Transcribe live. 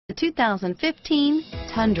The 2015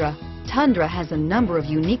 Tundra. Tundra has a number of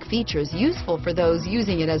unique features useful for those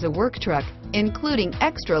using it as a work truck, including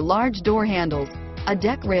extra large door handles, a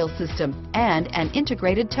deck rail system, and an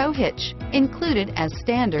integrated tow hitch. Included as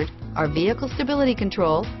standard are vehicle stability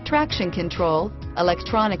control, traction control,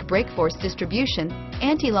 electronic brake force distribution,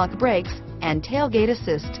 anti-lock brakes, and tailgate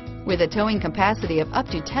assist. With a towing capacity of up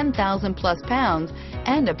to 10,000 plus pounds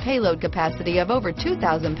and a payload capacity of over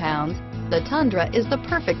 2,000 pounds, the Tundra is the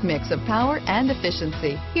perfect mix of power and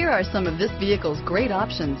efficiency. Here are some of this vehicle's great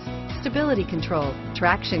options: stability control,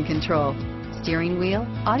 traction control, steering wheel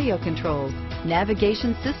audio controls,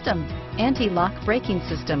 navigation system, anti-lock braking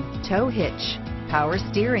system, tow hitch, power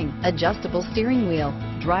steering, adjustable steering wheel,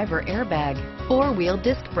 driver airbag, four-wheel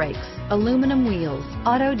disc brakes, aluminum wheels,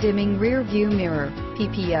 auto-dimming rear view mirror,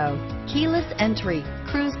 PPO, keyless entry,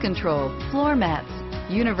 cruise control, floor mats,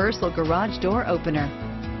 universal garage door opener,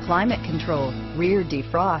 climate control, rear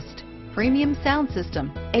defrost, premium sound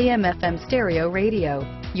system, AM/FM stereo radio.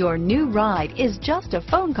 Your new ride is just a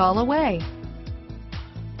phone call away.